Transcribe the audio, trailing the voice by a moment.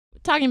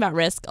talking about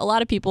risk, a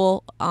lot of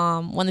people,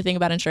 when they think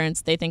about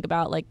insurance, they think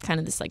about like kind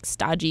of this like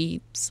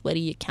stodgy,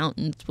 sweaty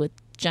accountant with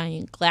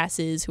giant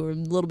glasses who are a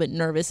little bit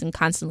nervous and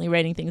constantly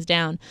writing things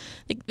down.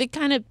 They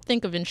kind of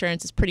think of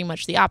insurance as pretty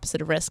much the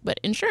opposite of risk, but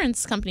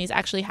insurance companies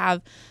actually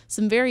have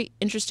some very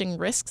interesting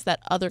risks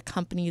that other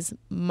companies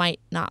might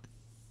not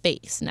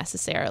face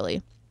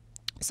necessarily.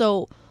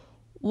 So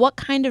what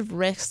kind of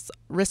risks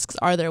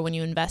are there when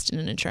you invest in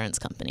an insurance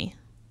company?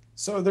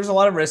 So there's a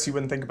lot of risks you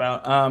wouldn't think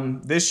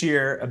about. This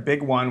year, a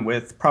big one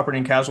with property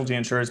and casualty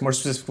insurers, more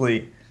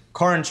specifically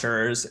car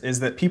insurers, is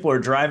that people are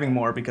driving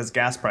more because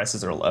gas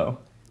prices are low.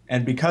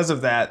 And because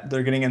of that,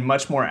 they're getting in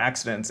much more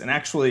accidents. And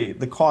actually,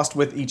 the cost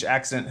with each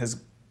accident has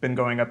been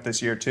going up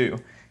this year too.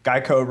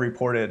 Geico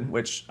reported,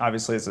 which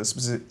obviously is a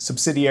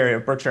subsidiary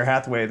of Berkshire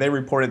Hathaway, they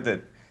reported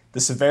that the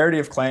severity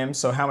of claims,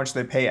 so how much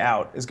they pay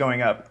out, is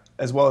going up,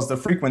 as well as the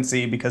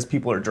frequency because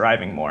people are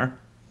driving more.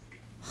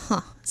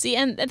 Huh. See,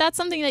 and that's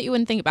something that you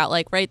wouldn't think about,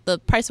 like, right, the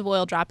price of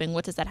oil dropping,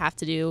 what does that have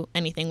to do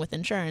anything with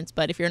insurance?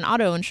 But if you're an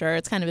auto insurer,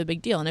 it's kind of a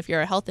big deal. And if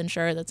you're a health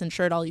insurer that's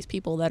insured all these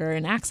people that are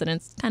in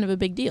accidents, it's kind of a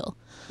big deal.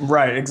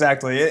 Right,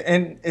 exactly.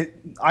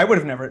 I would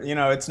have never,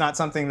 it's not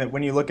something that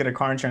when you look at a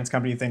car insurance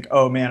company, you think,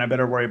 oh man, I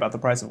better worry about the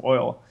price of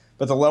oil.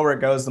 But the lower it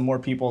goes, the more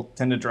people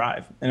tend to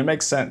drive. And it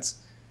makes sense.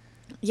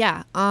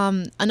 Yeah.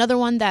 Another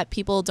one that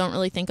people don't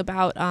really think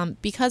about,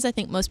 because I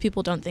think most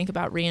people don't think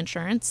about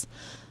reinsurance,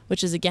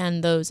 which is,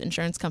 again, those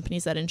insurance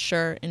companies that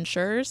insure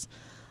insurers,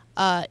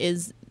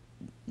 is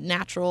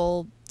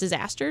natural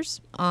disasters.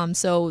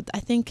 So I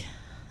think,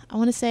 I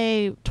want to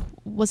say,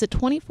 was it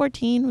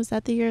 2014? Was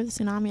that the year of the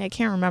tsunami? I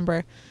can't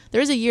remember.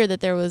 There was a year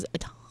that there was a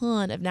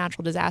ton of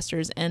natural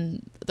disasters,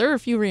 and there were a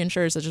few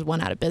reinsurers that just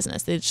went out of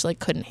business. They just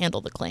couldn't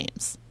handle the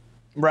claims.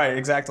 Right,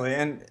 exactly.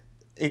 And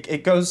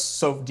it goes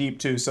so deep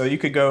too. So you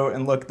could go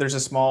and look, there's a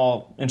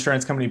small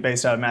insurance company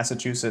based out of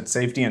Massachusetts,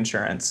 Safety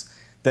Insurance,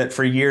 that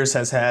for years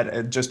has had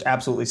a just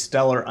absolutely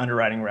stellar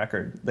underwriting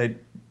record. They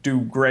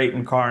do great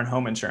in car and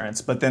home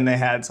insurance, but then they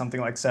had something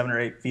like 7 or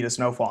 8 feet of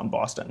snowfall in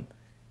Boston.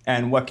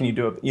 And what can you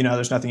do?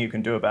 There's nothing you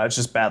can do about it. It's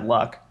just bad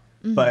luck.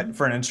 Mm-hmm. But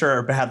for an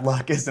insurer, bad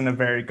luck isn't a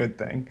very good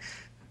thing.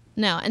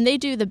 No, and they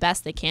do the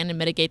best they can to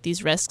mitigate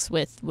these risks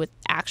with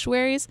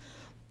actuaries,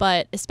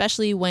 but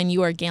especially when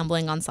you are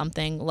gambling on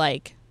something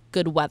like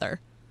good weather.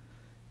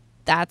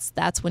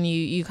 That's when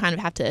you kind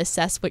of have to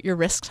assess what your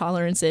risk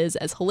tolerance is,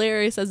 as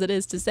hilarious as it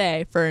is to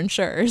say, for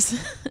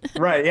insurers.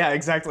 Right, yeah,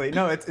 exactly.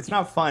 No, it's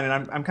not fun,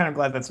 and I'm kind of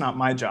glad that's not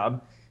my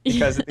job,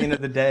 because at the end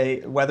of the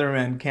day,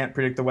 weathermen can't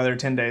predict the weather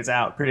 10 days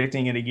out.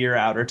 Predicting it a year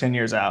out or 10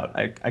 years out,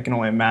 I can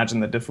only imagine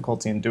the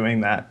difficulty in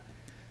doing that.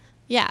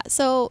 Yeah,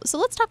 so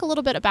let's talk a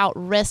little bit about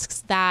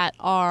risks that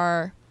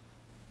are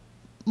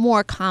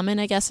more common,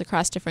 I guess,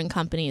 across different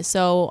companies.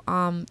 So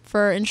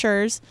for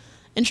insurers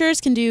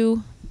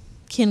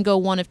can go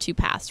one of two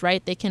paths,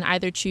 right? They can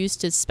either choose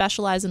to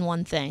specialize in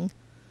one thing,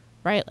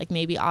 right? Like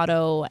maybe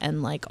auto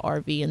and like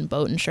RV and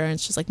boat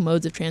insurance, just like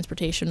modes of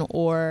transportation,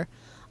 or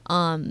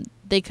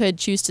they could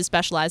choose to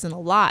specialize in a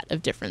lot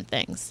of different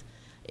things.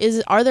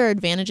 Are there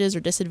advantages or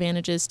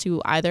disadvantages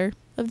to either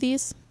of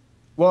these?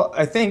 Well,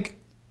 I think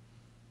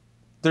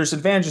there's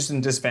advantages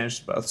and disadvantages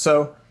to both.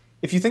 So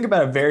if you think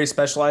about a very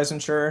specialized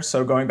insurer,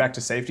 so going back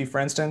to safety, for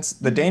instance,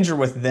 the danger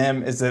with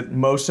them is that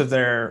most of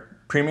their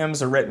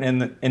premiums are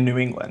written in New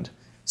England.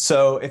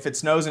 So if it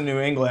snows in New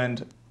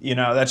England,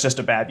 that's just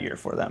a bad year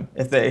for them.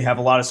 If they have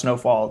a lot of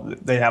snowfall,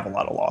 they have a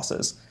lot of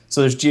losses.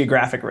 So there's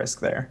geographic risk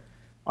there.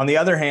 On the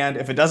other hand,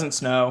 if it doesn't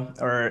snow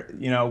or,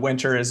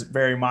 winter is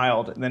very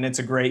mild, then it's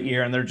a great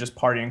year and they're just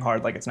partying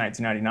hard like it's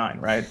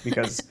 1999, right?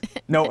 Because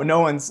no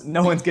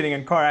one's getting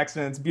in car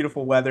accidents,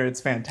 beautiful weather,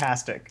 it's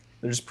fantastic.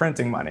 They're just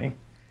printing money.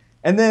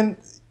 And then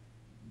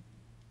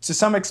to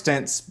some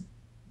extent,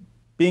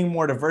 being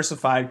more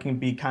diversified can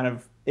be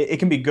it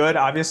can be good,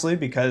 obviously,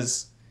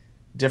 because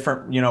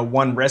different,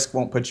 one risk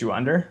won't put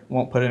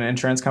an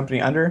insurance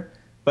company under.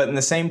 But in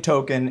the same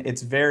token,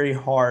 it's very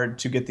hard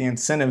to get the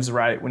incentives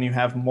right when you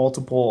have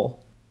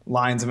multiple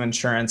lines of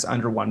insurance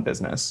under one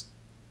business.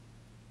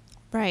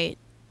 Right.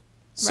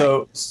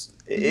 So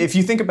if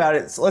you think about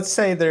it, let's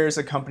say there's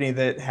a company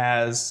that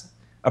has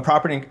a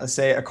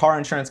car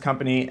insurance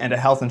company and a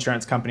health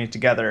insurance company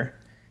together,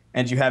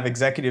 and you have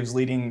executives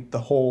leading the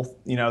whole,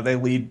 they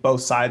lead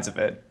both sides of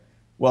it.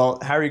 Well,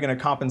 how are you going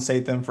to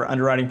compensate them for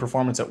underwriting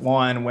performance at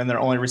one when they're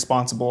only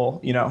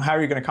responsible? How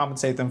are you going to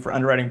compensate them for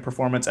underwriting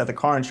performance at the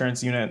car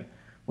insurance unit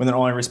when they're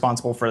only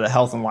responsible for the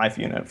health and life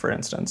unit, for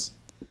instance?